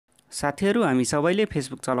साथीहरु हामी सबैले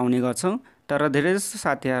फेसबुक चलाउने गर्छौं तर धेरैजसो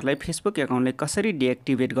साथीहरुलाई फेसबुक एकाउन्टलाई कसरी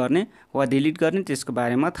डिएक्टिभेट गर्ने वा डिलिट गर्ने त्यसको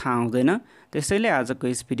बारेमा थाहा हुँदैन। त्यसैले आजको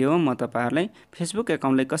यस भिडियोमा म तपाईहरुलाई फेसबुक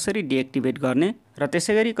एकाउन्टलाई कसरी डिएक्टिभेट गर्ने र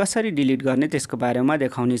त्यसैगरी कसरी डिलिट गर्ने त्यसको बारेमा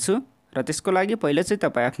देखाउने छु। र त्यसको लागि पहिले चाहिँ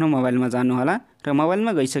तपाई आफ्नो मोबाइलमा जानु होला र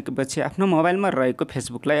मोबाइलमा गइसकेपछि आफ्नो मोबाइलमा रहेको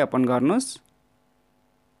फेसबुकलाई ओपन गर्नुस्।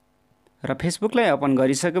 र फेसबुकलाई ओपन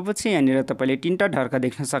गरिसकेपछि यहाँनिर तपाईले तीनटा ढर्का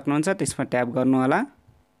देख्न सक्नुहुन्छ, त्यसमा ट्याप गर्नु होला।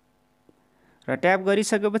 र ट्याप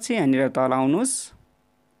गरिसकेपछि यहाँनिर तल आउनुस्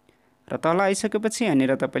र तल आइसकेपछि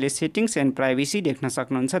यहाँनिर तपाईले सेटिंग्स एन्ड प्राइभेसी देख्न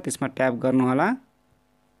सक्नुहुन्छ, त्यसमा ट्याप गर्नु होला।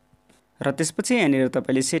 र त्यसपछि यहाँनिर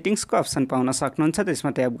तपाईले सेटिंग्सको अप्सन पाउन सक्नुहुन्छ,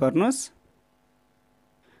 त्यसमा ट्याप गर्नुस्।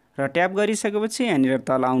 र ट्याप गरिसकेपछि यहाँनिर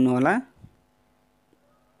तल आउनु होला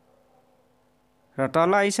र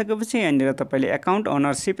तल आइसकेपछि यहाँनिर तपाईले अकाउन्ट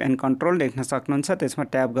ओनरशिप एन्ड कन्ट्रोल देख्न सक्नुहुन्छ, त्यसमा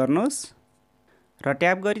ट्याप गर्नुस्। र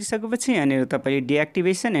ट्याप गरिसकेपछि यहाँनिर तपाईले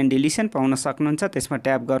डिएक्टिभेसन एन्ड डिलिसन पाउन सक्नुहुन्छ, त्यसमा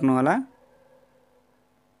ट्याप गर्नु होला।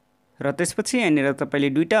 र त्यसपछि यहाँनिर तपाईले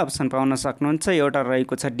दुईटा अप्सन पाउन सक्नुहुन्छ, एउटा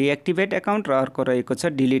रहेको छ डिएक्टिभेट अकाउन्ट र अर्को रहेको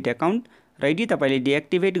छ डिलिट अकाउन्ट। र यदि तपाईले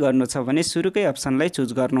डिएक्टिभेट गर्नु छ भने सुरुकै अप्सनलाई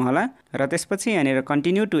चुज गर्नु होला र त्यसपछि यहाँनिर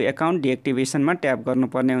कन्टिन्यू टु अकाउन्ट डिएक्टिभेसनमा ट्याप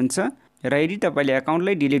गर्नुपर्ने हुन्छ। र यदि तपाईले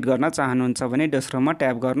अकाउन्टलाई डिलिट गर्न चाहनुहुन्छ भने दोस्रोमा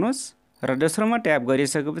ट्याप गर्नुस्। र दोस्रोमा ट्याप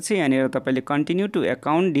गरिसकेपछि यहाँनिर तपाईले कन्टिन्यू टु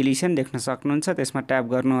अकाउन्ट डिलिसन देख्न सक्नुहुन्छ, त्यसमा ट्याप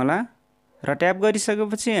गर्नु होला। र ट्याप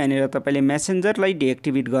गरिसकेपछि यहाँनिर तपाईले मेसेन्जरलाई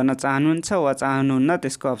डिएक्टिभेट गर्न चाहनुहुन्छ वा चाहनुहुन्न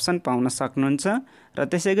त्यसको अप्सन पाउन सक्नुहुन्छ। र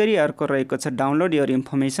त्यसैगरी अर्को रहेको छ डाउनलोड योर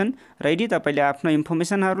इन्फर्मेसन। र यदि तपाईले आफ्नो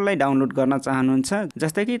इन्फर्मेसनहरुलाई डाउनलोड गर्न चाहनुहुन्छ,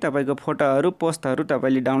 जस्तै कि तपाईको फोटोहरु पोस्टहरु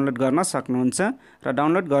तपाईले डाउनलोड गर्न सक्नुहुन्छ, र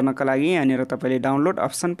डाउनलोड गर्नका लागि यहाँनिर तपाईले डाउनलोड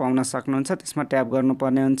अप्सन पाउन सक्नुहुन्छ, त्यसमा ट्याप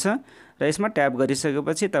गर्नुपर्ने हुन्छ। र यसमा ट्याप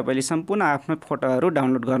गरिसकेपछि तपाईले सम्पूर्ण आफ्नो फोटोहरु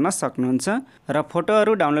डाउनलोड गर्न सक्नुहुन्छ। र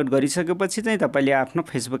फोटोहरु डाउनलोड गरिसकेपछि चाहिँ तपाईले आफ्नो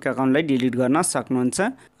फेसबुक एकाउन्टलाई डिलिट गर्न सक्नुहुन्छ।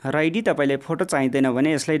 र यदि तपाईले फोटो चाहिदैन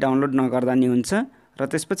भने यसलाई डाउनलोड नगर्दा नि हुन्छ। र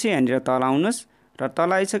त्यसपछि यहाँनिर तल आउनुस् र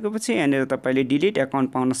तल आइसकेपछि यहाँनिर तपाईले डिलिट अकाउन्ट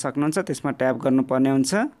पाउन सक्नुहुन्छ, त्यसमा ट्याप गर्नुपर्ने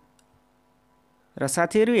हुन्छ। र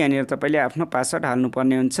साथीहरु यहाँनिर तपाईले आफ्नो पासवर्ड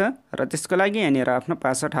हाल्नुपर्ने हुन्छ र त्यसको लागि यहाँनिर आफ्नो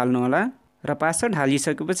पासवर्ड हाल्नु होला। र पासवर्ड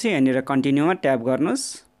हालिसकेपछि यहाँनिर कन्टिन्यूमा ट्याप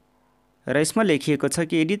गर्नुस्। र यसमा लेखिएको छ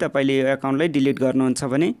कि यदि तपाईले यो एकाउन्टलाई डिलिट गर्नुहुन्छ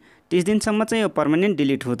भने 30 दिनसम्म चाहिँ यो पर्मानेन्ट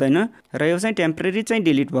डिलिट हुँदैन र यो चाहिँ टेम्परेरी चाहिँ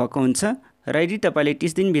डिलिट भएको हुन्छ। र यदि तपाईले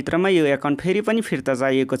 30 दिन भित्रमा यो एकाउन्ट फेरि पनि फिर्ता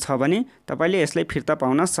चाहिएको छ भने तपाईले यसलाई फिर्ता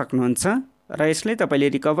पाउन सक्नुहुन्छ र यसले तपाईले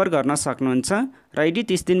रिकभर गर्न सक्नुहुन्छ। र यदि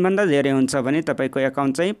 30 दिन भन्दा धेरै हुन्छ भने तपाईको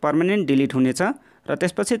एकाउन्ट चाहिँ पर्मानेन्ट डिलिट हुनेछ र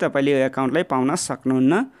त्यसपछि तपाईले यो एकाउन्टलाई पाउन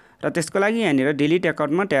सक्नुहुन्न। र त्यसको लागि यहाँनिर डिलिट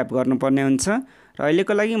अकाउन्टमा ट्याप गर्नुपर्ने हुन्छ। र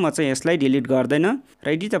अहिलेको लागि म चाहिँ यसलाई डिलिट गर्दैन। र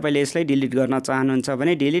यदि तपाईले यसलाई डिलिट गर्न चाहनुहुन्छ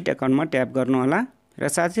भने डिलिट अकाउन्टमा ट्याप गर्नु होला। र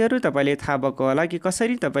साथीहरु तपाईले थाहा भएको होला कि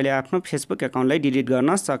कसरी तपाईले आफ्नो फेसबुक एकाउन्टलाई डिलिट गर्न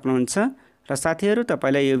सक्नुहुन्छ। र साथीहरु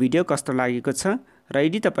तपाईलाई यो भिडियो कस्तो लागेको छ र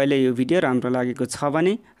यदि तपाईलाई यो भिडियो राम्रो लागेको छ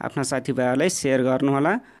भने आफ्ना साथीभाइहरुलाई शेयर गर्नु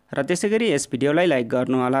होला र त्यसैगरी यस भिडियोलाई लाइक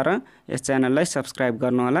गर्नु होला र यस च्यानललाई सब्स्क्राइब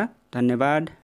गर्नु होला। धन्यवाद।